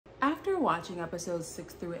After watching episodes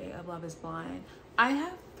 6 through 8 of Love is Blind, I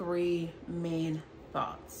have three main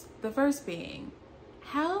thoughts. The first being,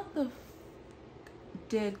 how the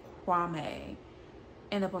did Kwame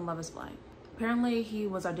end up on Love is Blind? Apparently he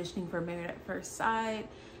was auditioning for Married at First Sight.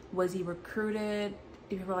 Was he recruited?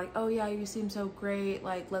 People were like, oh yeah, you seem so great,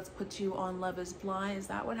 like let's put you on Love is Blind. Is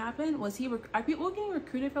that what happened? Was he are people getting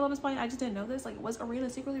recruited for Love is Blind? I just didn't know this. Like, was Arena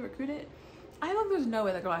secretly recruited? I feel like there's no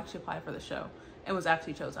way that girl actually applied for the show and was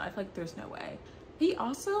actually chosen. I feel like there's no way. He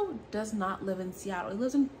also does not live in Seattle. He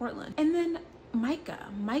lives in Portland. And then Micah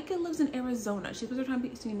lives in Arizona. She's supposed to try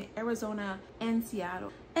between Arizona and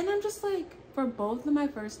Seattle. And I'm just like, for both of my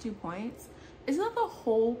first 2 points, isn't that the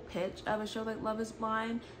whole pitch of a show like Love is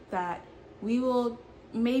Blind? That we will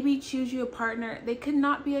maybe choose you a partner. They could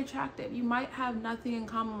not be attractive. You might have nothing in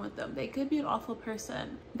common with them. They could be an awful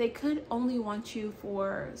person. They could only want you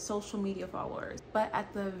for social media followers. But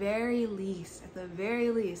at the very least,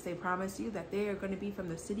 they promise you that they are going to be from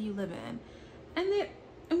the city you live in. And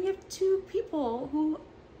we have two people who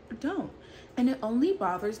don't. And it only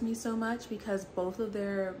bothers me so much because both of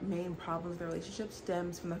their main problems in their relationship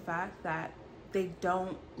stems from the fact that they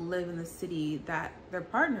don't live in the city that their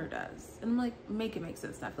partner does. And I'm like, make it make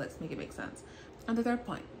sense, Netflix, make it make sense. And the third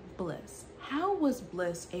point, Bliss. How was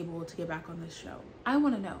Bliss able to get back on this show? I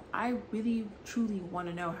want to know. I really, truly want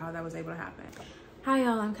to know how that was able to happen. Hi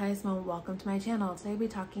y'all, I'm Kai Simone. Welcome to my channel. Today we'll be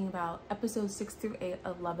talking about episodes 6 through 8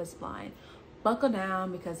 of Love is Blind. Buckle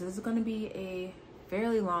down because this is going to be a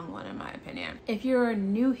fairly long one in my opinion. If you're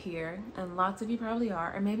new here, and lots of you probably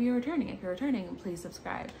are, or maybe you're returning. If you're returning, please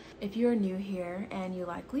subscribe. If you're new here, and you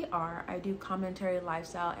likely are, I do commentary,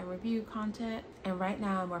 lifestyle, and review content. And right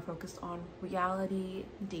now I'm more focused on reality,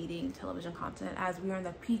 dating, television content as we are in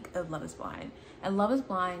the peak of Love is Blind. And Love is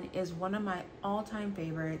Blind is one of my all-time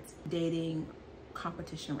favorites dating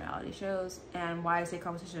competition reality shows. And why I say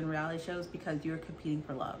competition reality shows, because you're competing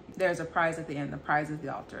for love. There's a prize at the end. The prize is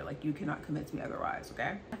the altar. Like, you cannot convince me otherwise,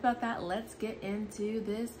 okay? About that, let's get into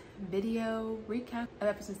this video recap of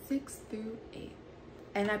episode 6 through 8.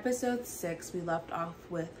 In episode 6, we left off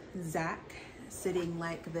with Zach sitting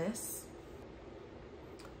like this,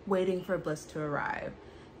 waiting for Bliss to arrive.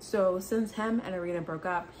 So since him and Arena broke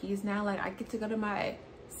up, he's now like, I get to go to my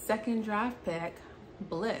second draft pick,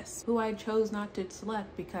 Bliss, who I chose not to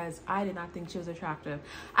select because I did not think she was attractive.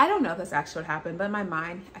 I don't know if that's actually what happened, but in my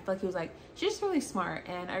mind, I feel like he was like, she's really smart,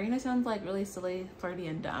 and Arena sounds like really silly, flirty,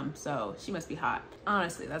 and dumb, so she must be hot.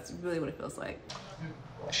 Honestly, that's really what it feels like.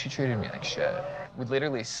 She treated me like shit. We're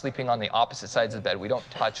literally sleeping on the opposite sides of the bed. We don't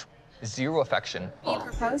touch. Zero affection. You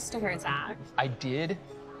proposed to her, Zach. I did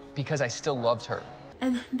because I still loved her.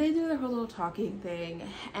 And they do their whole little talking thing,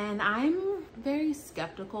 and I'm very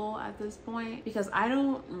skeptical at this point because I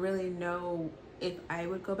don't really know if I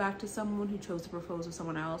would go back to someone who chose to propose to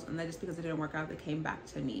someone else, and then just because it didn't work out, they came back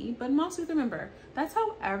to me. But mostly remember, that's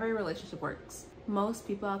how every relationship works. Most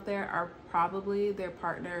people out there are probably their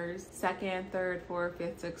partner's second, third, fourth,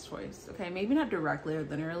 fifth, sixth choice. Okay, maybe not directly or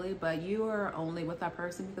linearly, but you are only with that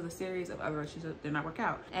person because a series of other relationships did not work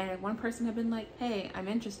out. And if one person had been like, hey, I'm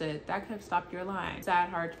interested, that could have stopped your line. Sad,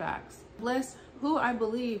 hard facts. Bliss, who I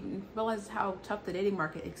believe realizes how tough the dating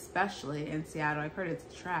market, especially in Seattle. I've heard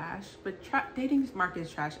it's trash, but dating market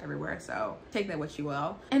is trash everywhere, so take that what you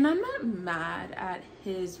will. And I'm not mad at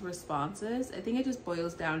his responses. I think it just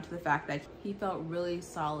boils down to the fact that he felt really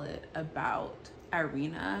solid about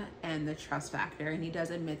Irina and the trust factor, and he does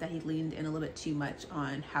admit that he leaned in a little bit too much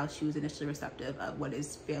on how she was initially receptive of what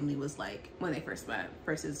his family was like when they first met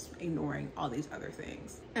versus ignoring all these other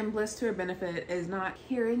things. And Bliss, to her benefit, is not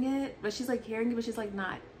hearing it, but she's like hearing it, but she's like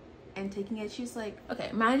not and taking it. She's like, okay,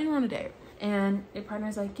 imagine we're on a date and your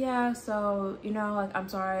partner's like, yeah, so you know, like, I'm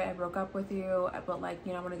sorry I broke up with you, but like,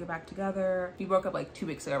 you know, I want to get back together. You broke up like 2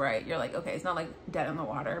 weeks ago, right? You're like, okay, it's not like dead in the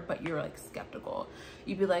water, but you're like skeptical.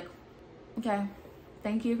 You'd be like, okay,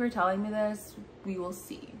 thank you for telling me this. We will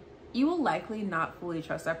see. You will likely not fully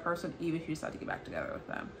trust that person even if you decide to get back together with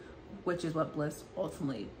them, which is what Bliss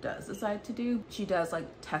ultimately does decide to do. She does like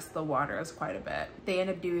test the waters quite a bit. They end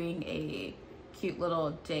up doing a cute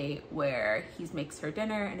little date where he makes her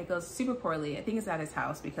dinner and it goes super poorly. I think it's at his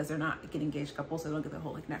house because they're not getting engaged couple, so they don't get the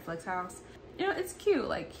whole like Netflix house. You know, it's cute.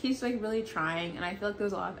 Like, he's like really trying, and I feel like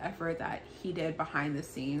there's a lot of effort that he did behind the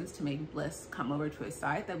scenes to make Bliss come over to his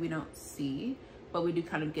side that we don't see, but we do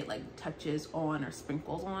kind of get like touches on or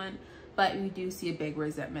sprinkles on. But we do see a big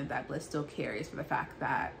resentment that Bliss still carries for the fact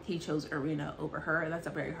that he chose Arena over her, and that's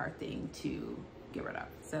a very hard thing to get rid of.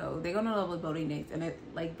 So they go on a level of boating dates, and it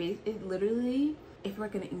like it literally, if we're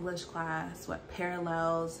like in an English class, what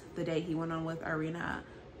parallels the day he went on with Arena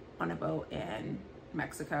on a boat, and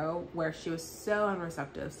Mexico, where she was so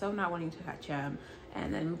unreceptive, so not wanting to touch him,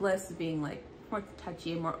 and then Bliss being like more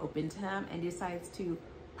touchy and more open to him, and decides to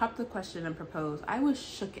pop the question and propose. I was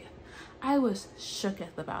shooketh. I was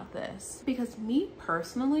shooketh about this, because me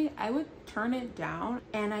personally, I would turn it down,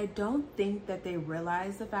 and I don't think that they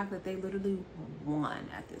realize the fact that they literally won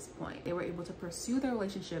at this point. They were able to pursue their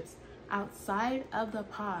relationships outside of the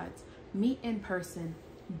pods, meet in person,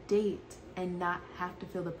 date, and not have to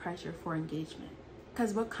feel the pressure for engagement.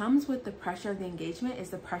 Because what comes with the pressure of the engagement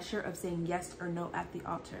is the pressure of saying yes or no at the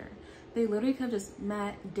altar. They literally could have just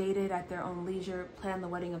met, dated at their own leisure, planned the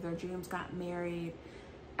wedding of their dreams, got married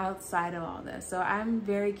outside of all this. So I'm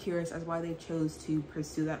very curious as why they chose to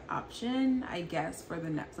pursue that option, I guess, for the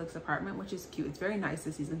Netflix apartment, which is cute. It's very nice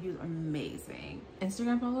this season. He was amazing.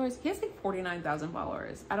 Instagram followers, he has like 49,000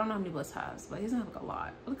 followers. I don't know how many Bliss has, but he doesn't have like a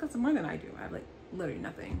lot. Look, that's more than I do. I have like literally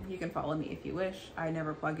nothing. You can follow me if you wish. I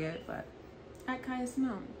never plug it, but at Kaya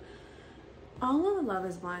Simone. All of the Love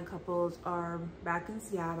is Blind couples are back in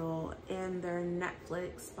Seattle in their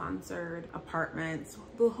Netflix sponsored apartments.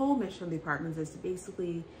 The whole mission of the apartments is to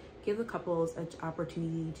basically give the couples an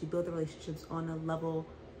opportunity to build the relationships on a level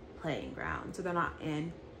playing ground. So they're not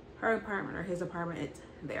in her apartment or his apartment, it's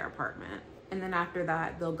their apartment. And then after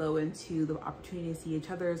that, they'll go into the opportunity to see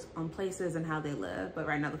each other's own places and how they live. But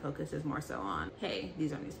right now the focus is more so on, hey,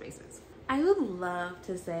 these are new spaces. I would love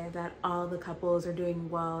to say that all the couples are doing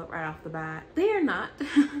well right off the bat. They are not.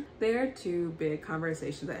 There are two big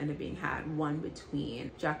conversations that end up being had, one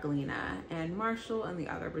between Jacquelina and Marshall and the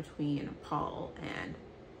other between Paul and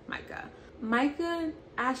Micah. Micah,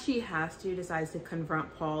 as she has to, decides to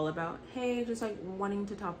confront Paul about, hey, just like wanting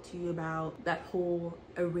to talk to you about that whole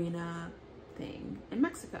Irina thing in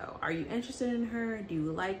Mexico. Are you interested in her? Do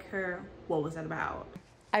you like her? What was that about?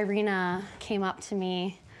 Irina came up to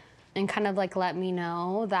me and kind of like let me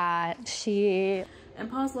know that she... And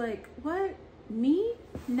Paul's like, what? Me?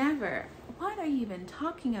 Never. What are you even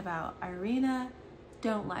talking about? Irina,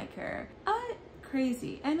 don't like her.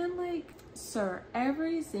 Crazy. And I'm like, sir,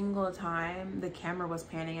 every single time the camera was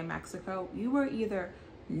panning in Mexico, you were either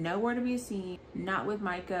nowhere to be seen, not with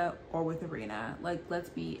Micah or with Irina. Like, let's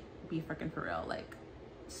be freaking for real. Like,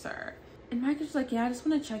 sir. And Micah's just like, yeah, I just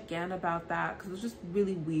want to check in about that because it was just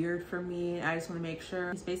really weird for me. I just want to make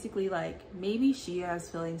sure. He's basically like, maybe she has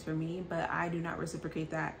feelings for me, but I do not reciprocate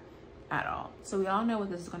that at all. So we all know what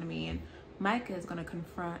this is going to mean. Micah is going to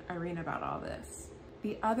confront Irina about all this.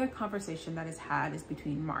 The other conversation that is had is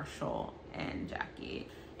between Marshall and Jackie.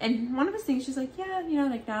 And one of his things, she's like, yeah, you know,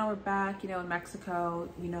 like now we're back, you know, in Mexico,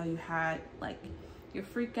 you know, you had like your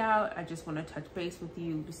freak out. I just want to touch base with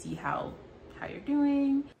you to see how you're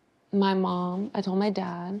doing. My mom, I told my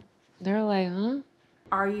dad, they're like, huh?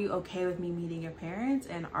 Are you okay with me meeting your parents?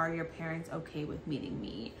 And are your parents okay with meeting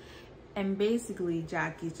me? And basically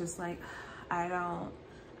Jackie's just like, I don't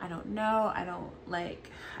know. I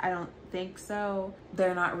don't think so.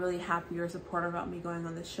 They're not really happy or supportive about me going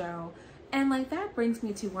on the show. And like, that brings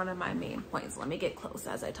me to one of my main points. Let me get close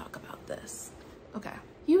as I talk about this. Okay.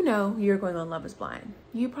 You know you're going on Love is Blind.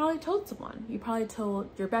 You probably told someone. You probably told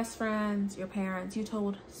your best friends, your parents. You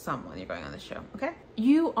told someone you're going on the show, okay?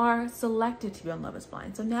 You are selected to be on Love is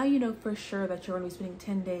Blind. So now you know for sure that you're going to be spending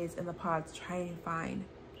 10 days in the pods trying to find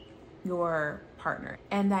your partner.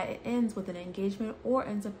 And that it ends with an engagement or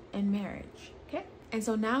ends up in marriage, okay? And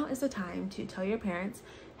so now is the time to tell your parents,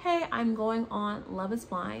 hey, I'm going on Love is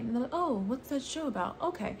Blind. And they're like, oh, what's that show about?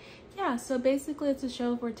 Okay, yeah, so basically it's a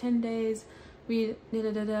show for 10 days. We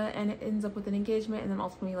and it ends up with an engagement and then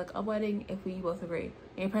ultimately like a wedding if we both agree.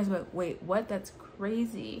 And your parents are like, wait, what? That's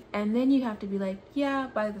crazy. And then you have to be like, yeah,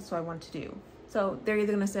 but that's what I want to do. So they're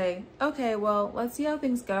either gonna say, okay, well, let's see how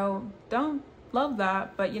things go. Don't love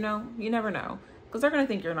that, but you know, you never know. Because they're gonna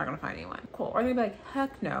think you're not gonna find anyone. Cool. Or they're gonna be like,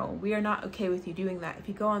 heck no, we are not okay with you doing that. If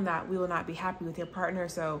you go on that, we will not be happy with your partner,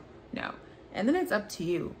 so no. And then it's up to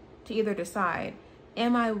you to either decide,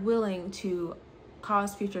 am I willing to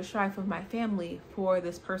cause future strife with my family for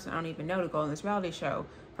this person I don't even know to go on this reality show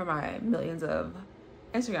for my millions of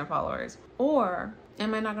Instagram followers? Or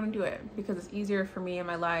am I not gonna do it because it's easier for me and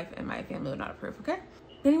my life and my family would not approve, okay?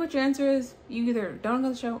 Then what your answer is, you either don't go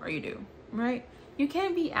to the show or you do, right? You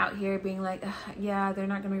can't be out here being like, yeah, they're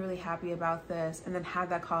not gonna be really happy about this and then have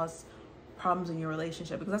that cause problems in your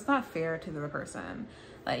relationship, because that's not fair to the other person.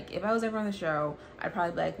 Like, if I was ever on the show, I'd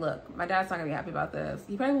probably be like, look, my dad's not gonna be happy about this.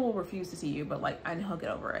 He probably will refuse to see you, but like, I know he'll get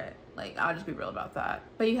over it. Like, I'll just be real about that.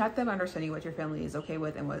 But you have to have understanding what your family is okay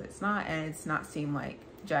with and what it's not, and it's not seem like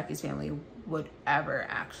Jackie's family would ever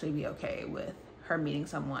actually be okay with her meeting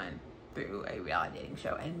someone through a reality dating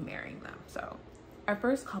show and marrying them. So Our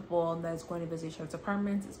first couple that's going to visit each other's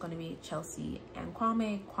apartments is going to be Chelsea and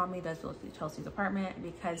Kwame. Kwame does visit Chelsea's apartment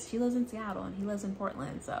because she lives in Seattle and he lives in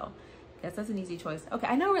Portland, so I guess that's an easy choice. Okay,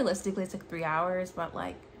 I know realistically it's like 3 hours, but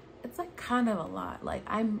like it's like kind of a lot. Like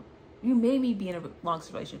you made me be in a long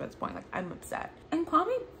relationship at this point. Like I'm upset. And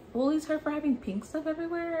Kwame bullies her for having pink stuff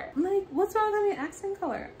everywhere. Like, what's wrong with having an accent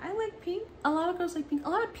color? I like pink. A lot of girls like pink. A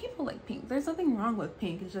lot of people like pink. There's nothing wrong with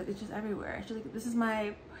pink. It's just everywhere. It's just like, this is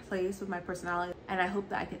my place with my personality, and I hope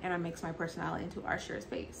that I can intermix my personality into our shared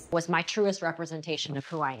space. Was my truest representation of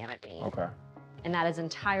who I am at being. Okay. And that is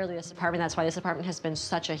entirely this apartment. That's why this apartment has been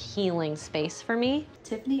such a healing space for me.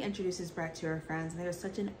 Tiffany introduces Brett to her friends, and they're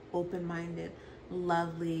such an open-minded,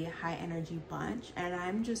 lovely, high-energy bunch, and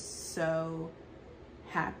I'm just so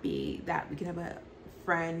happy that we can have a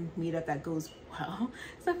friend meetup that goes well.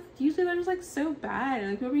 So usually they're just like so bad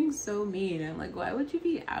and like we're being so mean. I'm like, why would you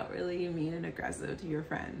be out really mean and aggressive to your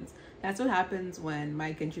friends? That's what happens when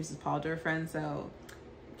Mike introduces Paul to her friends, so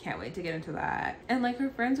can't wait to get into that. And like her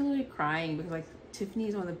friends are really crying because like Tiffany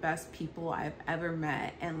is one of the best people I've ever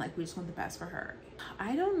met, and like we just want the best for her.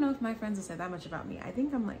 I don't know if my friends have said that much about me. I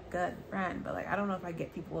think I'm like good friend, but like I don't know if I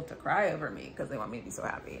get people to cry over me because they want me to be so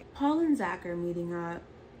happy. Paul and Zach are meeting up,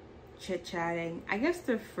 chit-chatting. I guess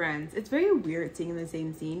they're friends. It's very weird seeing in the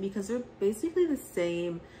same scene because they're basically the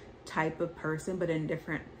same type of person but in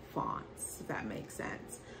different fonts, if that makes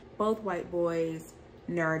sense. Both white boys,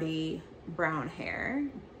 nerdy, brown hair,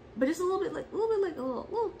 but just a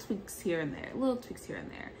little tweaks here and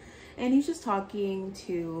there, and he's just talking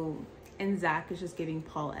to, and Zach is just giving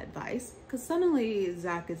Paul advice because suddenly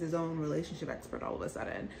Zach is his own relationship expert all of a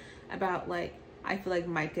sudden about like, I feel like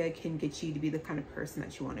Micah can get you to be the kind of person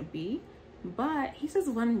that you want to be. But he says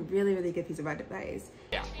one really, really good piece of advice.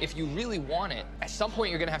 Yeah, if you really want it, at some point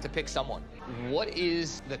you're gonna have to pick someone. What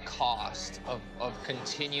is the cost of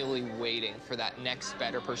continually waiting for that next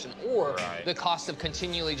better person, or the cost of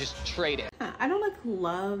continually just trading? I don't like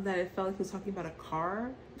love that it felt like he was talking about a car,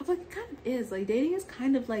 but like it kind of is. Like dating is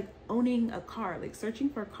kind of like owning a car, like searching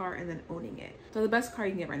for a car and then owning it. So the best car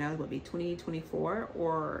you can get right now is what, be 2024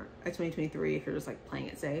 or a 2023 if you're just like playing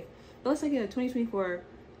it safe. But let's like get a 2024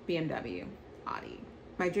 BMW Audi.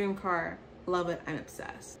 My dream car, love it, I'm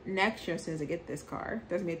obsessed. Next year, as soon as I get this car,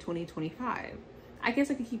 there's gonna be a 2025. I guess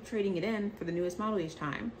I could keep trading it in for the newest model each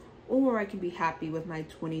time, or I can be happy with my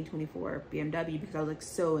 2024 BMW because I was like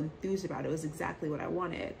so enthused about it. It was exactly what I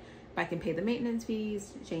wanted. But I can pay the maintenance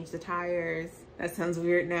fees, change the tires. That sounds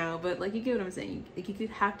weird now, but like you get what I'm saying. Like you could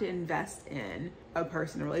have to invest in a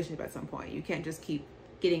person, a relationship at some point. You can't just keep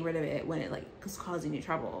getting rid of it when it like is causing you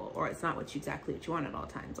trouble or it's not exactly what you want at all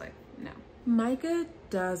times. Like, no. Micah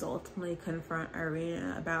does ultimately confront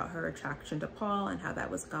Irina about her attraction to Paul and how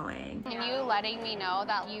that was going. And you letting me know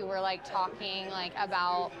that you were like talking like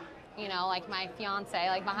about, you know, like my fiance,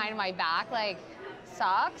 like behind my back, like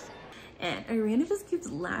sucks. And Irina just keeps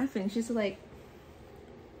laughing. She's like,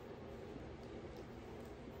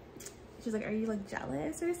 are you like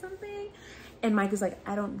jealous or something? And Micah's like,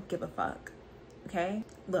 I don't give a fuck. Okay,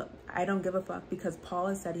 look, I don't give a fuck because Paul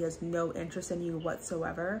has said he has no interest in you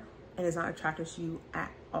whatsoever and is not attracted to you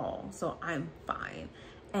at all, so I'm fine.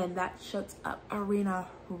 And that shuts up Irina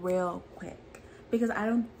real quick because I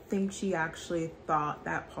don't think she actually thought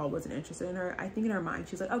that Paul wasn't interested in her. I think in her mind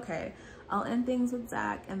she's like, okay, I'll end things with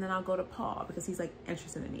Zach and then I'll go to Paul because he's like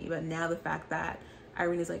interested in me. But now the fact that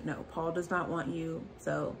Irina's like, no, Paul does not want you,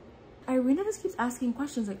 so Irina just keeps asking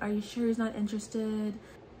questions like, are you sure he's not interested?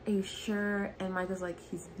 Are you sure? And Micah's like,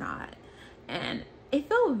 he's not. And it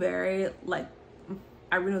felt very like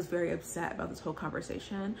Irina was very upset about this whole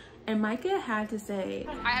conversation, and Micah had to say,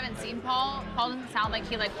 I haven't seen Paul. Paul doesn't sound like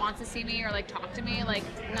he like wants to see me or like talk to me. Like,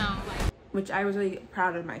 no. Which I was really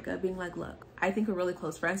proud of Micah being like, look, I think we're really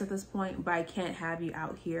close friends at this point, but I can't have you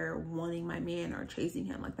out here wanting my man or chasing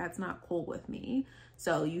him. Like, that's not cool with me.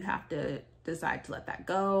 So you have to decide to let that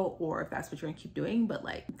go, or if that's what you're gonna keep doing, but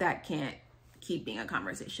like that can't keep being a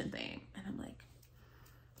conversation thing. And I'm like,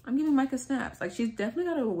 I'm giving Micah snaps. Like, she's definitely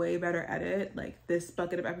got a way better edit, like this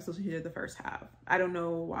bucket of episodes she did the first half. I don't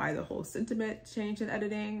know why the whole sentiment changed in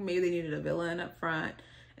editing. Maybe they needed a villain up front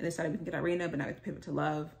and they decided we can get Irina, but now we have to pivot to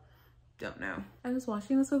love. Don't know. I was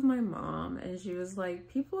watching this with my mom and she was like,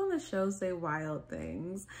 people on the show say wild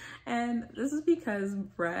things. And this is because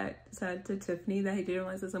Brett said to Tiffany that he didn't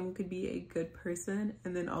realize that someone could be a good person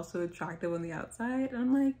and then also attractive on the outside. And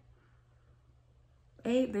I'm like,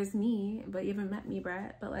 hey, there's me, but you haven't met me,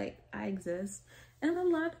 Brett, but like I exist. And a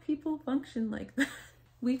lot of people function like that.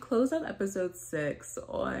 We closed out episode 6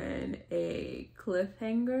 on a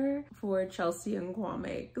cliffhanger for Chelsea and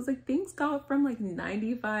Kwame, because like things got from like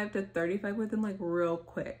 95 to 35 with them like real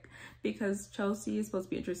quick, because Chelsea is supposed to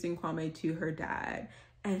be introducing Kwame to her dad,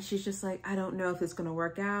 and she's just like, I don't know if it's gonna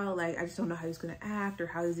work out, like I just don't know how he's gonna act or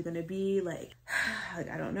how is he gonna be, like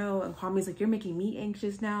I don't know. And Kwame's like, you're making me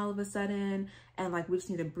anxious now all of a sudden, and like we just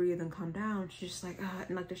need to breathe and calm down. She's just like,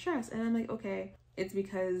 and like distressed. And I'm like, okay, it's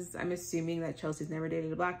because I'm assuming that Chelsea's never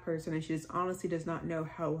dated a black person, and she just honestly does not know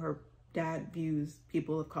how her dad views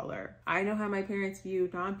people of color. I know how my parents view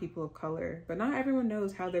non-people of color, but not everyone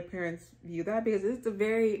knows how their parents view that, because it's a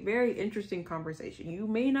very, very interesting conversation. You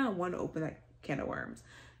may not want to open that can of worms,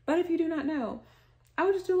 but if you do not know, I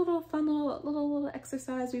would just do a little fun little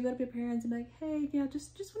exercise where you go to your parents and be like, hey, you know,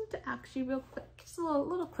 just wanted to ask you real quick, just a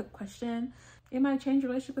little quick question. It might change your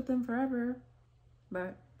relationship with them forever,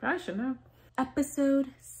 but I should know. Episode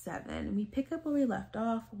 7, we pick up where we left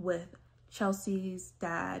off with Chelsea's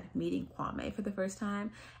dad meeting Kwame for the first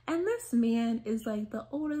time, and this man is like the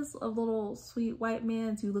oldest of little sweet white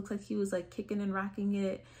men who looks like he was like kicking and rocking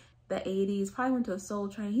it the 80s, probably went to a Soul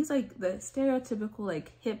Train. He's like the stereotypical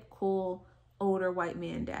like hip cool older white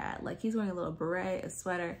man dad. Like he's wearing a little beret, a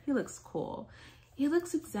sweater. He looks cool. He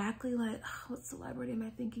looks exactly like, what celebrity am I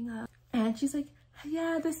thinking of? And she's like,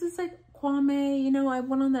 yeah, this is like Kwame, you know, I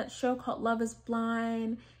went on that show called Love is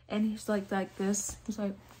Blind. And he's like this, he's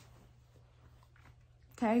like,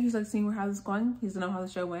 okay, he's like seeing how this is going. He doesn't know how the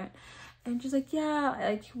show went. And she's like, yeah,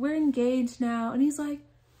 like we're engaged now. And he's like,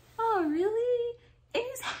 oh really? And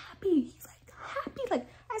he's happy. He's like happy, like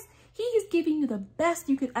as he is giving you the best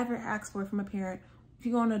you could ever ask for from a parent. If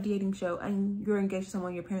you go on a dating show and you're engaged to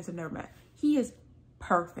someone your parents have never met, he is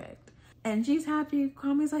perfect. And she's happy.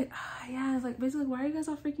 Kwame's like, yeah, it's like basically, why are you guys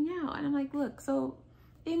all freaking out? And I'm like, look, so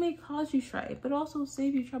it may cause you strife, but also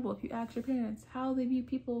save you trouble if you ask your parents how they view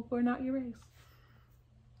people who are not your race.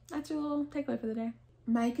 That's your little takeaway for the day.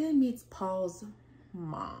 Micah meets Paul's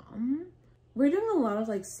mom. We're doing a lot of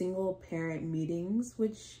like single parent meetings,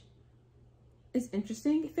 which is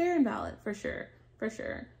interesting, fair and valid for sure,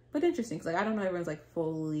 but interesting, because like I don't know everyone's like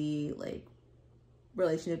fully like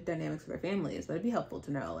relationship dynamics with their families, but it'd be helpful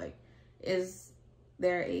to know, like, is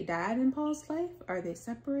there a dad in Paul's life? Are they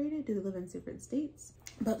separated? Do they live in different states?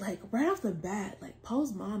 But like right off the bat, like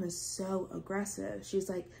Paul's mom is so aggressive. She's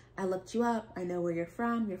like, I looked you up. I know where you're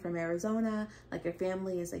from Arizona. Like your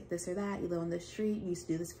family is like this or that. You live on the street. You used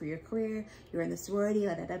to do this for your career. You're in the sorority,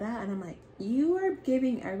 da da da da. And I'm like, you are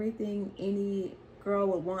giving everything any girl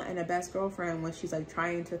would want in a best girlfriend when she's like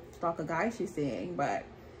trying to stalk a guy she's seeing. But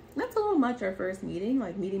that's a little much our first meeting,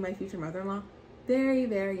 like meeting my future mother-in-law. Very,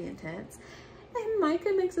 very intense. And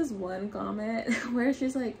Micah makes this one comment where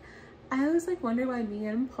she's like, I always like wonder why me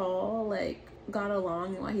and Paul like got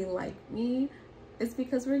along and why he liked me. It's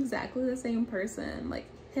because we're exactly the same person. Like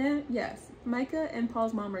him, yes, Micah and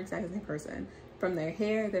Paul's mom are exactly the same person. From their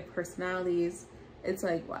hair, their personalities. It's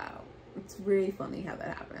like, wow. It's really funny how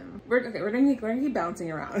that happened. We're gonna keep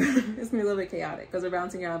bouncing around. It's gonna be a little bit chaotic because we're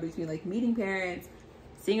bouncing around between like meeting parents,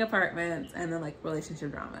 seeing apartments, and then like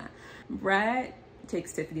relationship drama. Brett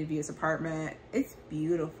takes Tiffany to view his apartment. It's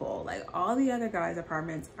beautiful. Like all the other guys'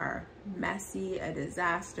 apartments are messy, a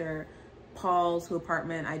disaster. Paul's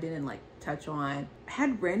apartment I didn't like touch on.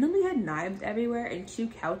 Randomly had knives everywhere and 2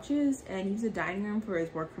 couches, and used a dining room for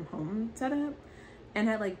his work from home setup, and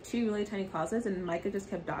had like 2 really tiny closets, and Micah just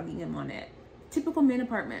kept dogging him on it. Typical man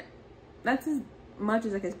apartment. That's as much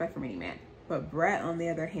as I can expect from any man. But Brett, on the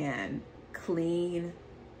other hand, clean,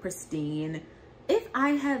 pristine. If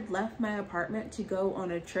I had left my apartment to go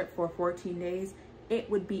on a trip for 14 days, it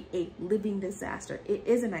would be a living disaster. It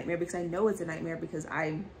is a nightmare because I know it's a nightmare because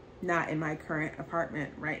I'm not in my current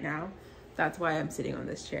apartment right now. That's why I'm sitting on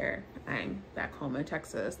this chair. I'm back home in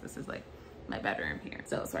Texas. This is like my bedroom here.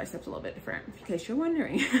 So our setup's a little bit different, in case you're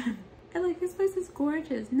wondering. And like this place is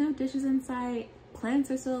gorgeous. No dishes in sight.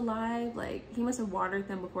 Plants are still alive. Like he must have watered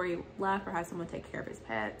them before he left or had someone take care of his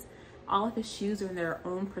pets. All of his shoes are in their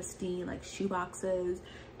own pristine like shoe boxes,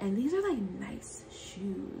 and these are like nice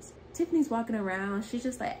shoes. Tiffany's walking around, she's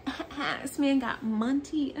just like, this man got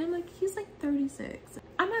munty, and I'm like, he's like 36.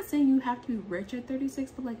 I'm not saying you have to be rich at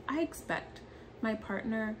 36, but like I expect my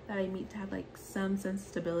partner that I meet to have like some sense of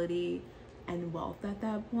stability and wealth at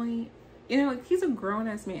that point. You know, like he's a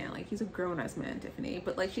grown-ass man. Like he's a grown-ass man, Tiffany.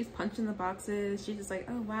 But like she's punching the boxes. She's just like,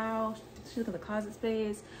 oh wow. She look at the closet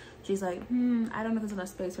space. She's like, I don't know if there's enough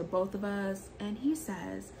space for both of us. And he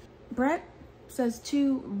says, Brett says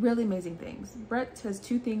 2 really amazing things. Brett says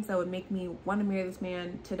 2 things that would make me want to marry this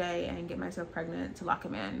man today and get myself pregnant to lock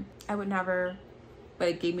him in. I would never, but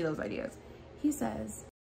it gave me those ideas. He says,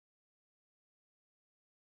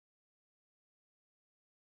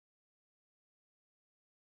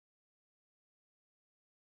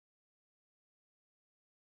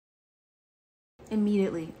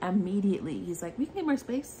 Immediately, he's like, we can get more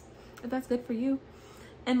space if that's good for you.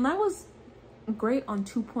 And that was great on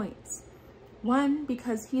 2 points. One,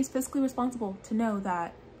 because he's fiscally responsible to know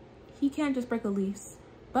that he can't just break a lease,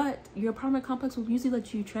 but your apartment complex will usually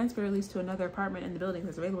let you transfer a lease to another apartment in the building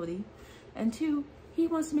that's availability. And two, he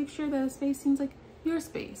wants to make sure that the space seems like your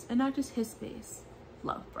space and not just his space.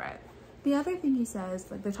 Love Brett. The other thing he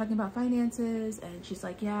says, like, they're talking about finances, and she's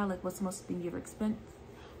like, yeah, like, what's the most expensive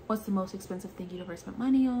thing you've ever spent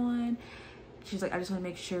money on? She's like, I just want to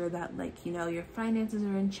make sure that, like, you know, your finances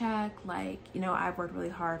are in check. Like, you know, I've worked really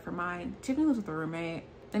hard for mine. Tiffany lives with a roommate.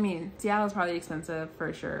 I mean, Seattle's probably expensive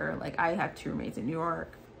for sure. Like, I have 2 roommates in New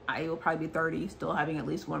York. I will probably be 30 still having at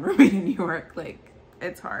least 1 roommate in New York. Like,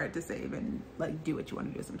 it's hard to save and, like, do what you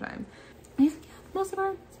want to do sometimes. And he's like, yeah,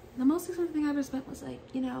 the most expensive thing I ever spent was, like,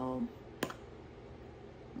 you know,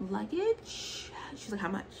 luggage. She's like, how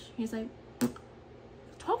much? He's like,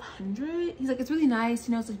 $1,200. He's like, it's really nice,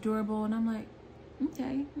 you know, it's like durable. And I'm like,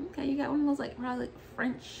 okay, you got one of those like probably like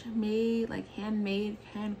French made, like handmade,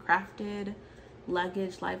 handcrafted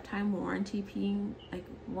luggage, lifetime warranty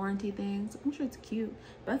warranty things. I'm sure it's cute,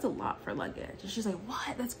 but that's a lot for luggage. And she's like,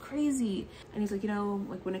 what? That's crazy. And he's like, you know,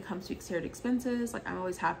 like when it comes to exterior expenses, like I'm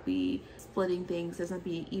always happy splitting things. It doesn't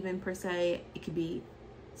be even per se. It could be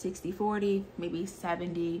 60-40, maybe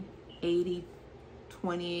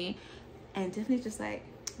 70-80-20. And Tiffany's just like,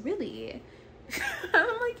 really?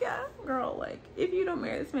 I'm like, yeah, girl, like, if you don't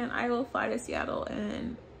marry this man, I will fly to Seattle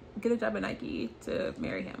and get a job at Nike to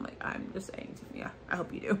marry him. Like, I'm just saying, yeah, I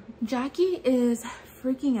hope you do. Jackie is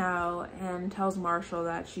freaking out and tells Marshall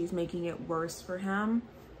that she's making it worse for him.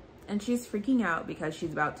 And she's freaking out because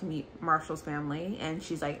she's about to meet Marshall's family. And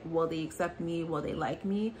she's like, will they accept me? Will they like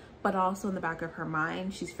me? But also in the back of her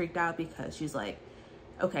mind, she's freaked out because she's like,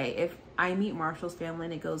 okay, if I meet Marshall's family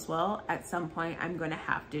and it goes well, at some point I'm going to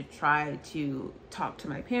have to try to talk to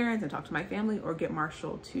my parents and talk to my family or get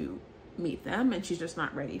Marshall to meet them. And she's just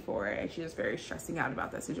not ready for it. And she's just very stressing out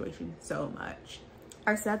about that situation so much.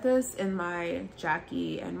 I said this in my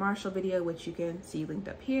Jackie and Marshall video, which you can see linked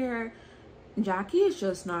up here. Jackie is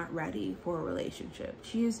just not ready for a relationship.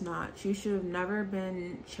 She is not. She should have never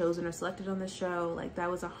been chosen or selected on the show. Like,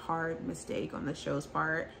 that was a hard mistake on the show's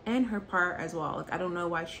part and her part as well. Like, I don't know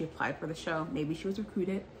why she applied for the show. Maybe she was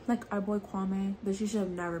recruited like our boy Kwame, but she should have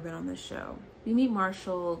never been on this show. We meet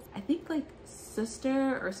Marshall's, I think, like,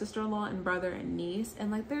 sister or sister-in-law and brother and niece,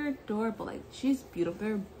 and like they're adorable. Like, she's beautiful.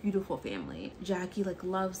 They're a beautiful family. Jackie like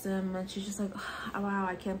loves them, and she's just like, oh, wow,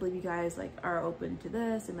 I can't believe you guys like are open to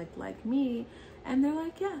this and like me. And they're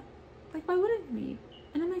like, yeah, like, why wouldn't we?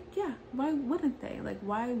 And I'm like, yeah, why wouldn't they? Like,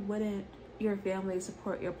 why wouldn't your family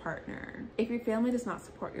support your partner? If your family does not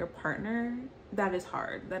support your partner, that is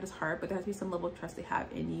hard. That is hard, but there has to be some level of trust they have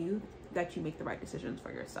in you that you make the right decisions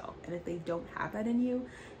for yourself. And if they don't have that in you,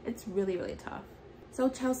 it's really, really tough. So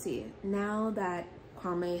Chelsea, now that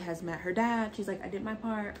Kwame has met her dad, she's like, I did my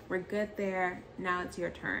part, we're good there, now it's your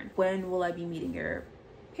turn. When will I be meeting your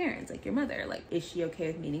parents, like your mother? Like, is she okay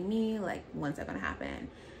with meeting me? Like, when's that gonna happen?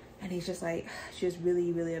 And he's just like, she was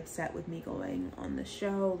really, really upset with me going on the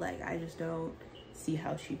show. Like, I just don't see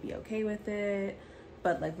how she'd be okay with it.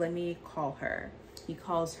 But like, let me call her. He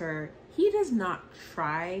calls her. He does not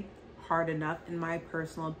try hard enough, in my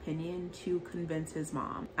personal opinion, to convince his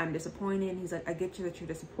mom. I'm disappointed. He's like, I get you that you're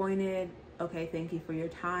disappointed. Okay, thank you for your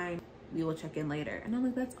time. We will check in later. And I'm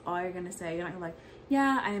like, that's all you're gonna say? You're not like,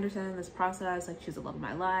 yeah, I understand this process. Like, she's the love of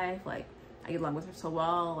my life. Like, I get along with her so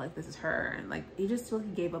well. Like, this is her. And like, he just really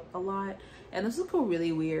gave up a lot. And this is like a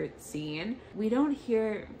really weird scene. We don't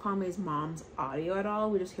hear Kwame's mom's audio at all.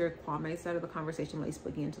 We just hear Kwame's side of the conversation while he's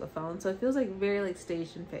speaking into the phone. So it feels like very like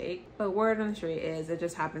staged and fake. But word on the street is it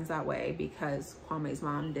just happens that way because Kwame's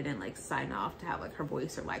mom didn't like sign off to have like her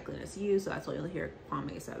voice or likeliness used. So that's why you'll hear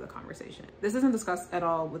Kwame's side of the conversation. This isn't discussed at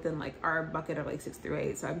all within like our bucket of like 6 through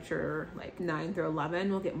 8. So I'm sure like 9 through 11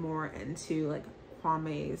 we'll get more into like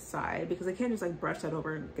Kwame's side, because I can't just like brush that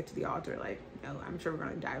over and get to the altar. Like, no, I'm sure we're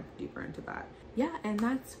gonna dive deeper into that. Yeah, and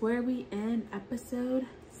that's where we end episode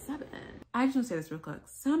 7. I just want to say this real quick.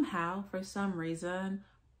 Somehow, for some reason,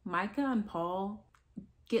 Micah and Paul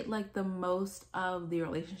get like the most of the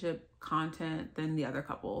relationship content than the other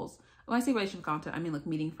couples. When I say relationship content, I mean like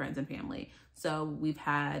meeting friends and family. So we've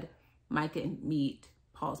had Micah meet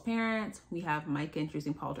Paul's parents. We have Micah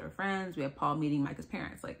introducing Paul to her friends. We have Paul meeting Micah's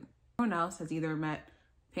parents. Like, everyone else has either met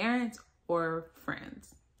parents or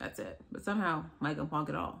friends. That's it. But somehow Micah and Paul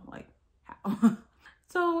get all like, how?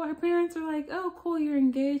 So our parents are like, oh, cool, you're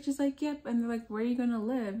engaged. She's like, yep. And they're like, where are you gonna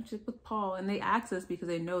live? She's like, with Paul. And they ask us because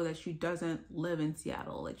they know that she doesn't live in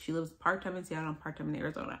Seattle. Like, she lives part-time in Seattle and part-time in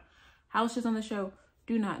Arizona. How she's on the show,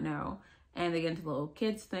 do not know. And they get into the little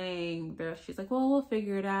kids thing. She's like, well, we'll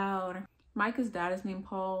figure it out. Micah's dad is named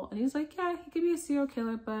Paul. And he's like, yeah, he could be a serial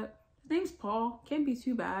killer, but his name's Paul. Can't be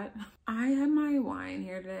too bad. I had my wine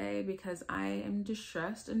here today because I am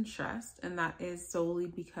distressed and stressed. And that is solely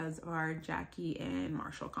because of our Jackie and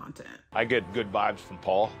Marshall content. I get good vibes from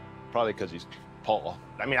Paul, probably because he's Paul.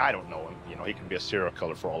 I mean, I don't know him. You know, he could be a serial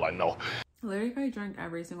killer for all I know. Literally, if I drank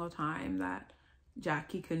every single time that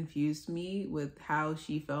Jackie confused me with how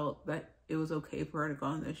she felt that it was okay for her to go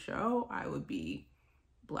on this show, I would be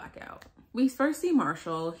blackout. We first see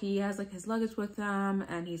Marshall. He has like his luggage with him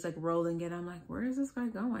and he's like rolling it. I'm like, where is this guy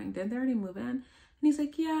going? Didn't they already move in? And he's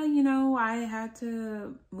like, yeah, you know, I had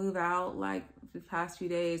to move out like the past few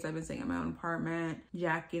days. I've been staying at my own apartment.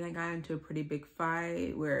 Jackie and I got into a pretty big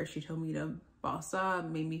fight where she told me to boss up,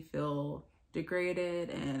 made me feel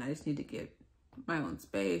degraded, and I just need to get my own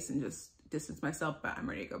space and just distance myself, but I'm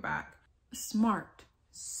ready to go back. Smart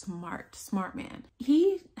man.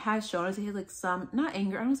 He has shown us he has like some, not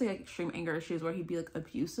anger, I don't say like extreme anger issues where he'd be like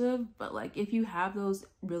abusive, but like if you have those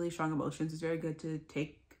really strong emotions, it's very good to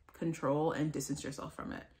take control and distance yourself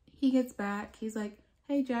from it. He gets back, he's like,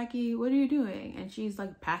 hey Jackie, what are you doing? And she's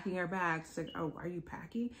like packing her bags. It's like, oh, are you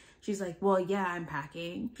packing? She's like, well, yeah, I'm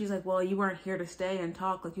packing. She's like, well, you weren't here to stay and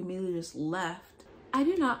talk, like you immediately just left. I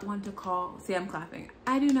do not want to call, see, I'm clapping.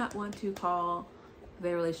 I do not want to call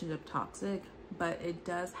their relationship toxic, but it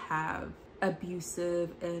does have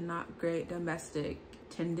abusive and not great domestic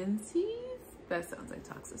tendencies. That sounds like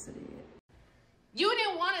toxicity. You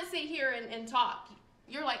didn't want to sit here and talk.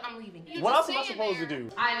 You're like, I'm leaving. What else am I supposed to do?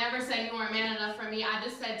 I never said you weren't man enough for me. I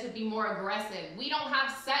just said to be more aggressive. We don't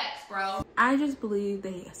have sex, bro. I just believe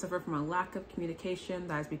they suffer from a lack of communication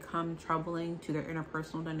that has become troubling to their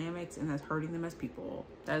interpersonal dynamics and that's hurting them as people.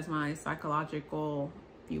 That is my psychological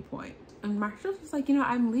viewpoint. And Marshall's just like, you know,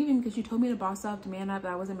 I'm leaving because you told me to boss up, to man up,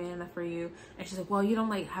 that I wasn't man enough for you. And she's like, well, you don't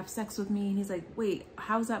like have sex with me. And he's like, wait,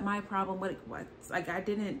 how's that my problem? What? Like, I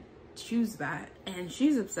didn't choose that. And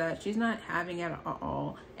she's upset. She's not having it at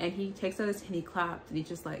all. And he takes out his hand, he claps, and he's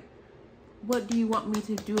just like, what do you want me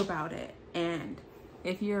to do about it? And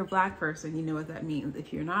if you're a black person, you know what that means.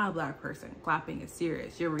 If you're not a black person, clapping is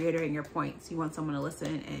serious. You're reiterating your points. You want someone to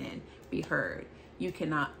listen and be heard. You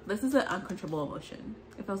cannot, this is an uncontrollable emotion.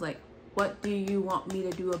 It feels like, what do you want me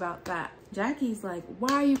to do about that? Jackie's like,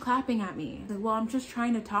 why are you clapping at me? Like, well, I'm just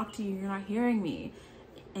trying to talk to you. You're not hearing me.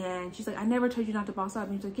 And she's like, I never told you not to boss up.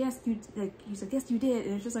 And he's like, yes, you like, he's like, yes, you did.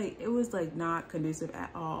 And it's just like, it was like not conducive at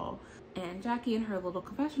all. And Jackie in her little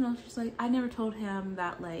confessional, she's like, I never told him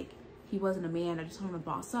that like he wasn't a man. I just told him to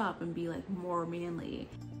boss up and be like more manly.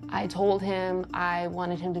 I told him I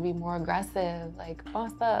wanted him to be more aggressive, like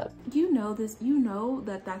boss up. You know this, you know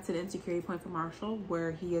that that's an insecurity point for Marshall,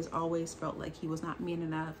 where he has always felt like he was not man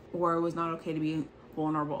enough or it was not okay to be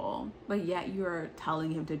vulnerable, but yet you're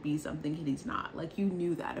telling him to be something he's not. Like, you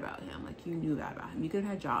knew that about him. Like, you knew that about him. You could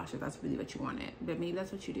have had Josh if that's really what you wanted, but maybe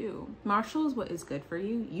that's what you do. Marshall is what is good for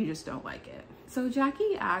you. You just don't like it. So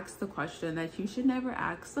Jackie asks the question that you should never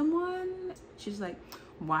ask someone. She's like,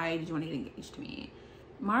 why did you want to get engaged to me?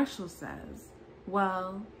 Marshall says,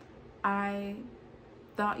 well, I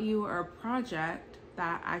thought you were a project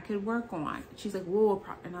that I could work on. She's like, whoa,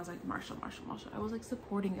 and I was like, Marshall. I was like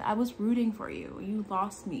supporting you. I was rooting for you. You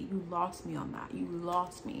lost me. You lost me on that. You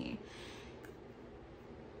lost me.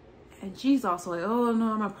 And she's also like, oh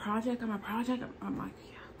no, I'm a project. I'm like,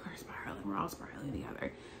 yeah, we're spiraling. We're all spiraling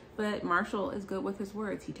together. But Marshall is good with his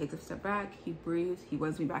words. He takes a step back. He breathes. He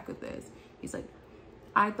wins me back with this. He's like,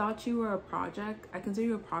 I thought you were a project. I consider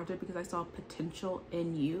you a project because I saw potential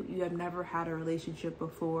in you. You have never had a relationship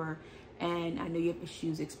before. And I know you have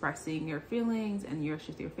issues expressing your feelings and your issues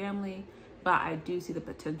with your family, but I do see the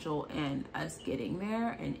potential in us getting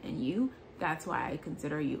there and you. That's why I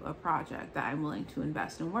consider you a project that I'm willing to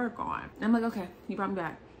invest and work on. And I'm like, okay, you brought me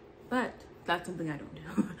back. But that's something I don't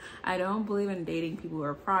do. I don't believe in dating people who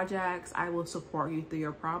are projects. I will support you through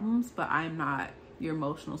your problems, but I'm not your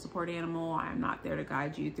emotional support animal. I'm not there to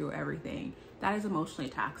guide you through everything. That is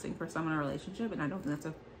emotionally taxing for someone in a relationship, and I don't think that's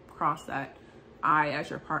a cross that I, as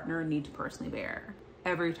your partner, need to personally bear.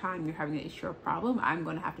 Every time you're having an issue or problem, I'm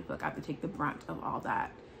going to have to feel like I have to take the brunt of all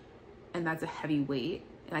that. And that's a heavy weight,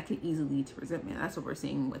 and that can easily lead to resentment. That's what we're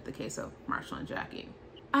seeing with the case of Marshall and Jackie.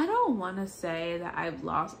 I don't want to say that I've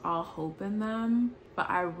lost all hope in them, but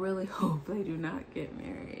I really hope they do not get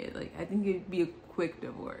married. Like, I think it'd be a quick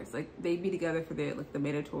divorce. Like, they'd be together for the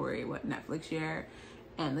mandatory Netflix year,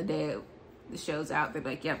 and the day the show's out, they'd be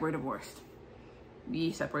like, yep, we're divorced.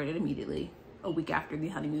 We separated immediately. A week after the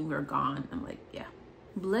honeymoon, we were gone. I'm like, yeah.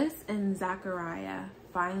 Bliss and Zachariah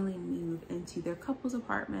finally move into their couple's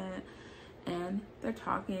apartment, and they're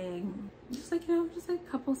talking, just like, you know, just like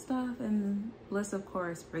couple stuff. And Bliss, of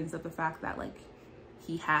course, brings up the fact that like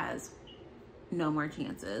he has no more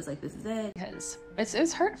chances. Like, this is it. Because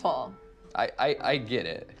it's hurtful. I get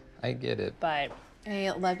it. I get it. But I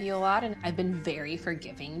love you a lot, and I've been very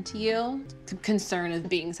forgiving to you. The concern of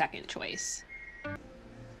being second choice.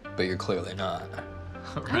 But you're clearly not.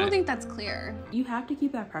 I don't think that's clear. You have to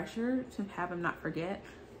keep that pressure to have him not forget.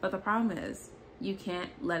 But the problem is, you can't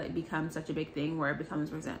let it become such a big thing where it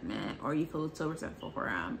becomes resentment or you feel so resentful for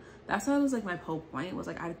him. That's why it was like my whole point was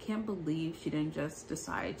like, I can't believe she didn't just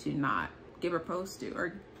decide to not get proposed to.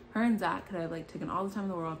 Or her and Zach could have like taken all the time in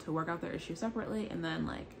the world to work out their issues separately and then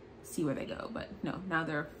like see where they go. But no, now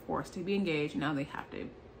they're forced to be engaged. Now they have to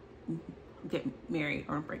get married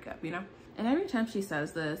or break up, you know? And every time she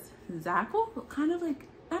says this, Zach will kind of like,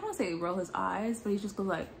 I don't want to say roll his eyes, but he just goes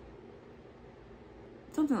like,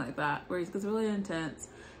 something like that, where he gets really intense,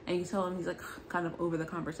 and you tell him he's like kind of over the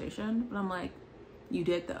conversation. But I'm like, you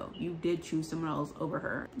did though. You did choose someone else over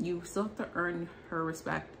her. You still have to earn her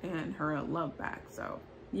respect and her love back. So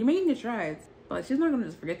you're making good strides, but she's not gonna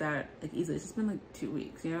just forget that like easily. It's been like 2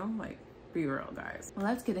 weeks, you know? Like, be real, guys. Well,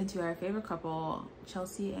 let's get into our favorite couple,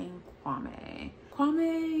 Chelsea and Kwame.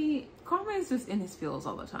 Kwame is just in his feels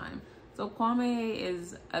all the time. So Kwame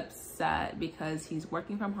is upset because he's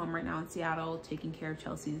working from home right now in Seattle, taking care of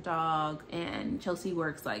Chelsea's dog. And Chelsea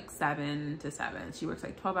works like 7 to 7. She works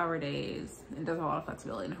like 12-hour days and does a lot of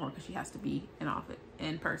flexibility in her work because she has to be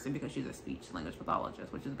in person because she's a speech language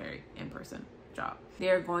pathologist, which is a very in-person job. They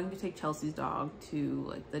are going to take Chelsea's dog to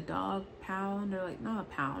like the dog pound, or like not a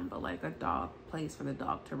pound, but like a dog place for the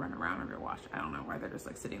dog to run around under wash. I don't know why they're just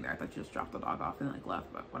like sitting there. I thought you just dropped the dog off and like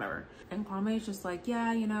left, but whatever. And Kwame is just like,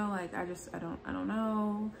 yeah, you know, like I don't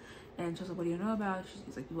know. And Chelsea's like, what do you know about it?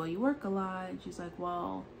 He's like, well, you work a lot. And she's like,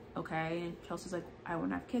 well, okay. And Chelsea's like, I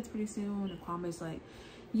want to have kids pretty soon. And Kwame's like,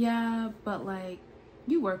 yeah, but like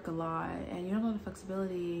you work a lot and you don't have a lot of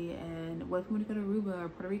flexibility. And what if we want to go to Aruba or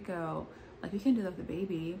Puerto Rico? Like, we can't do that with the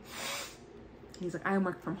baby. He's like, I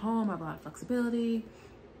work from home, I have a lot of flexibility.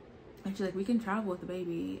 And she's like, we can travel with the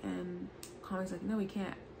baby. And Kwame's like, no, we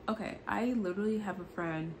can't. Okay, I literally have a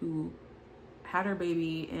friend who had her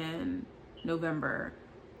baby in November,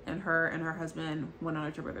 and her and her husband went on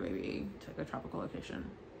a trip with their baby to like a tropical location.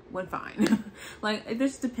 Went fine. Like, it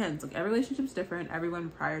just depends. Like, every relationship's different.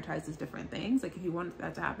 Everyone prioritizes different things. Like, if you want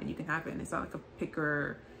that to happen, you can happen. It's not like a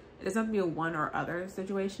picker. It doesn't have to be a one or other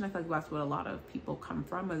situation. I feel like that's what a lot of people come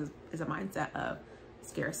from, is a mindset of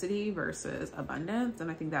scarcity versus abundance.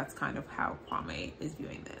 And I think that's kind of how Kwame is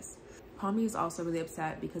viewing this. Kwame is also really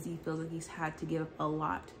upset because he feels like he's had to give a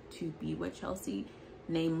lot to be with Chelsea.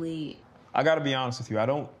 Namely, I gotta be honest with you, I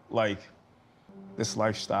don't like this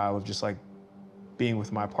lifestyle of just like being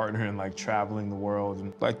with my partner and like traveling the world.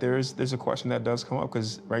 And like there's a question that does come up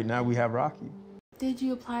because right now we have Rocky. did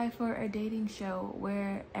you apply for a dating show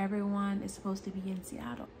where everyone is supposed to be in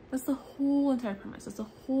Seattle? That's the whole entire premise. That's the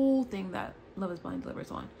whole thing that Love is Blind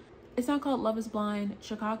delivers on. It's not called Love is Blind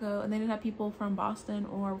Chicago, and they didn't have people from Boston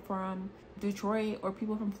or from Detroit or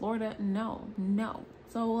people from Florida. No.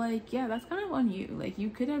 So like, yeah, that's kind of on you. Like,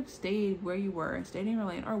 you could have stayed where you were and stayed in your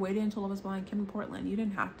lane, or waited until Love is Blind came to Portland. You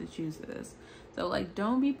didn't have to choose this. So like,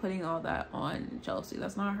 don't be putting all that on Chelsea.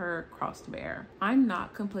 That's not her cross to bear. I'm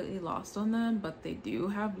not completely lost on them, but they do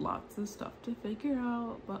have lots of stuff to figure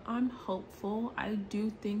out. But I'm hopeful. I do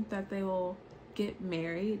think that they will get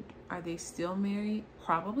married. Are they still married?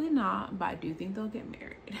 Probably not, but I do think they'll get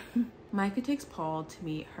married. Micah takes Paul to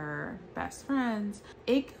meet her best friends.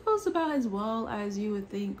 It goes about as well as you would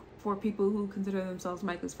think for people who consider themselves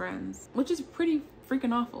Micah's friends, which is pretty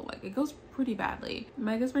freaking awful. Like, it goes pretty badly.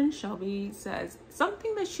 Micah's friend Shelby says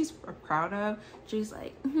something that she's proud of. She's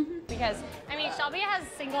like, because I mean, Shelby has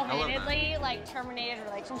single-handedly like terminated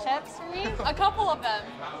relationships for me. A couple of them.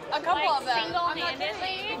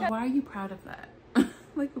 Single-handedly. why are you proud of that?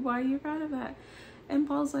 Like, why are you proud of that? And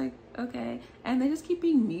Paul's like, okay. And they just keep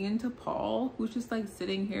being mean to Paul, who's just like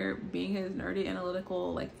sitting here being his nerdy,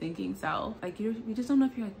 analytical, like thinking self. Like, you just don't know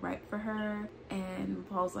if you're like right for her. And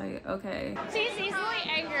Paul's like, okay. She's easily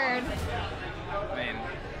angered. I mean,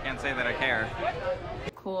 can't say that I care.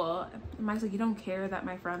 Cool. And Mike's like, you don't care that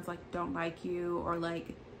my friends like don't like you, or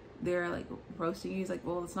like they're like roasting you. He's like,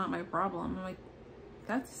 well, it's not my problem. I'm like,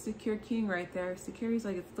 that's Secure King right there. Security's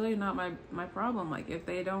like, it's really not my problem. Like, if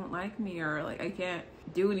they don't like me, or like, I can't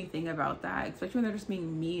do anything about that, especially when they're just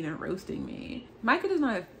being mean and roasting me. Micah does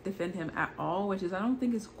not defend him at all, which is, I don't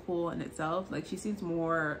think is cool in itself. Like, she seems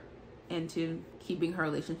more into keeping her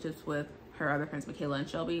relationships with her other friends, Michaela and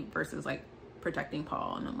Shelby, versus like protecting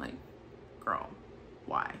Paul. And I'm like, girl,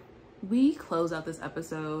 why? We close out this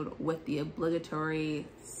episode with the obligatory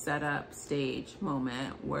setup stage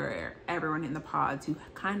moment where everyone in the pods who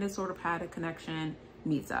kind of sort of had a connection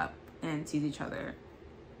meets up and sees each other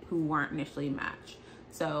who weren't initially matched.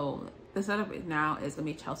 So the setup now is gonna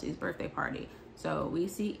be Chelsea's birthday party. So we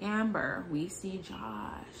see Amber, we see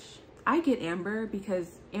Josh. I get Amber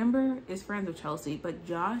because Amber is friends with Chelsea, but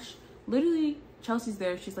Josh, literally Chelsea's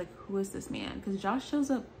there, she's like, who is this man? Because Josh shows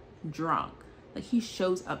up drunk. Like, he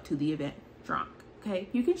shows up to the event drunk, okay?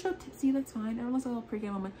 You can show tipsy, that's fine. Everyone's a little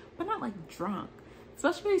pregame moment, but not like drunk.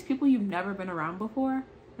 Especially for these people you've never been around before,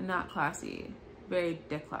 and not classy. Very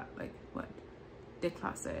déclassé.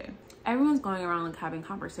 Everyone's going around like having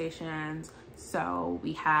conversations. So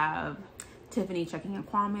we have Tiffany checking in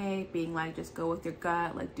Kwame, being like, just go with your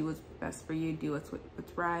gut, like do what's best for you, do what's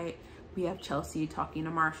right. We have Chelsea talking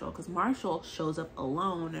to Marshall because Marshall shows up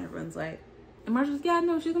alone and everyone's like, and Marshall's like, yeah,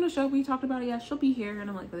 no, she's gonna show up. We talked about it. Yeah, she'll be here. And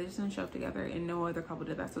I'm like, but they just didn't show up together, and no other couple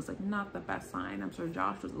did that. So it's like not the best sign. I'm sure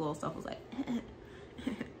Josh was a little self was like,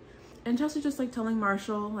 and Chelsea just like telling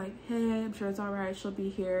Marshall like, hey, I'm sure it's all right. She'll be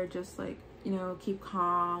here. Just like, you know, keep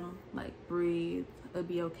calm, like breathe. It'll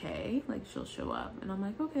be okay. Like she'll show up. And I'm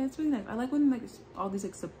like, okay, it's really nice. I like when like all these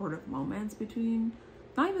like supportive moments between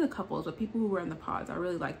not even the couples, but people who were in the pods. I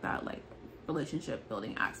really like that like relationship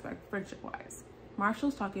building aspect, friendship wise.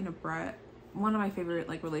 Marshall's talking to Brett. One of my favorite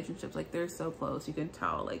like relationships, like they're so close, you can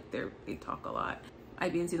tell like they talk a lot. I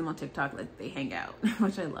even see them on TikTok, like they hang out,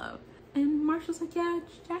 which I love. And Marshall's like, yeah,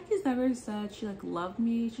 Jackie's never said she like loved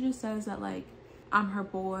me. She just says that like I'm her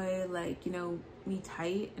boy, like, you know, we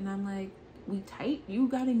tight. And I'm like, we tight? You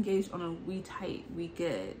got engaged on a we tight, we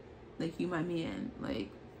good, like you my man. Like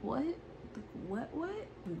what? Like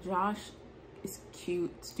what? Josh is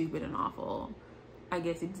cute, stupid, and awful. I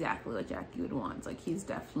guess exactly what Jackie would want. It's like he's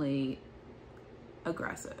definitely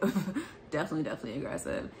aggressive. definitely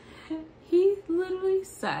aggressive. He literally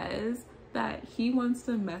says that he wants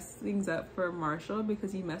to mess things up for Marshall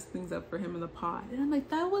because he messed things up for him in the pod. And I'm like,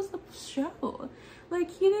 that was the show.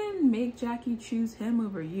 Like, he didn't make Jackie choose him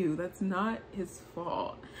over you. That's not his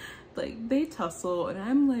fault. Like, they tussle, and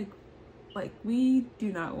I'm like, we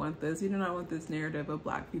do not want this. We do not want this narrative of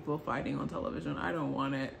black people fighting on television. I don't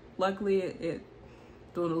want it. Luckily, it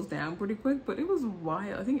dwindles down pretty quick, but it was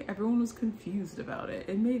wild. I think everyone was confused about it.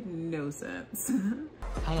 It made no sense.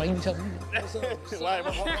 How long you been telling me?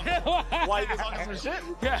 Why you been talking some shit?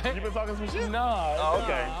 You been talking some shit? No. Oh,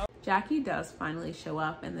 okay. Jackie does finally show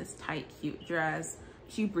up in this tight, cute dress.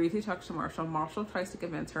 She briefly talks to Marshall. Marshall tries to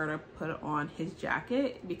convince her to put on his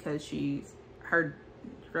jacket because her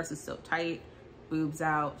dress is so tight, boobs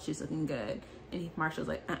out, she's looking good. And Marshall's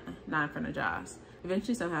like, not in front of Josh.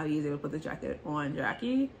 Eventually, somehow he's able to put the jacket on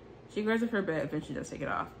Jackie. She wears it for a bit, eventually does take it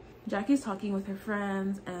off. Jackie's talking with her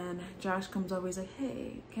friends, and Josh comes over. He's like,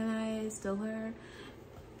 hey, can I steal her?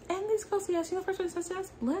 And these girls say yes. You know, the first one says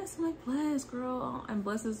yes, Bliss. I'm like, Bliss, girl. And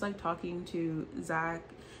Bliss is like talking to Zach,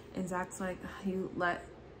 and Zach's like, you let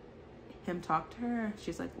him talk to her?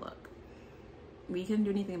 She's like, look, we couldn't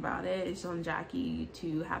do anything about it. It's on Jackie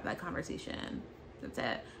to have that conversation. That's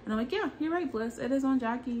it. And I'm like, yeah, you're right, Bliss. It is on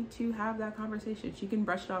Jackie to have that conversation. She can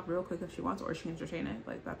brush it off real quick if she wants, or she can entertain it.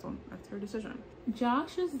 Like, that's her decision.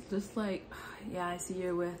 Josh is just like, yeah, I see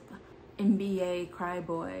you're with NBA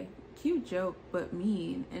Cryboy. Cute joke, but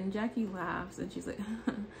mean. And Jackie laughs, and she's like,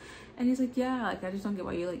 and he's like, yeah, like, I just don't get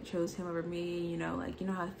why you like chose him over me. You know, like, you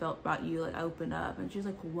know how I felt about you, like, I opened up. And she's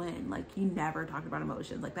like, when? Like, you never talked about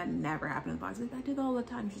emotions. Like, that never happened in the box. Like, I did all the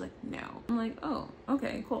time. She's like, no. I'm like, oh,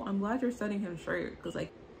 okay, cool. I'm glad you're setting him straight, because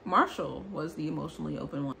like Marshall was the emotionally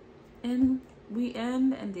open one. And we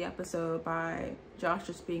end the episode by Josh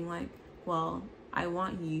just being like, well, I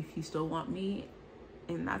want you if you still want me.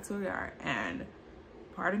 And that's where we are. And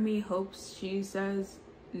part of me hopes she says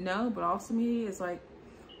no, but also me is like,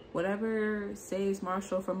 whatever saves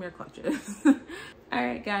Marshall from your clutches. All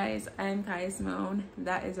right, guys, I'm Kaya Simone.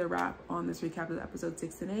 That is a wrap on this recap of episode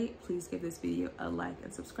 6 and 8. Please give this video a like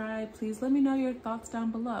and subscribe. Please let me know your thoughts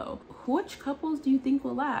down below. Which couples do you think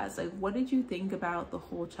will last? Like, what did you think about the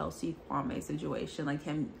whole Chelsea Kwame situation? Like,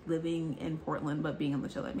 him living in Portland but being on the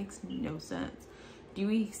show? That makes no sense. Do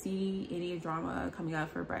we see any drama coming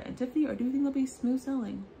out for Brett and Tiffany, or do you think they'll be smooth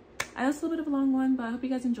sailing? I know it's a little bit of a long one, but I hope you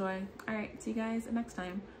guys enjoy. All right, see you guys next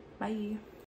time. Bye.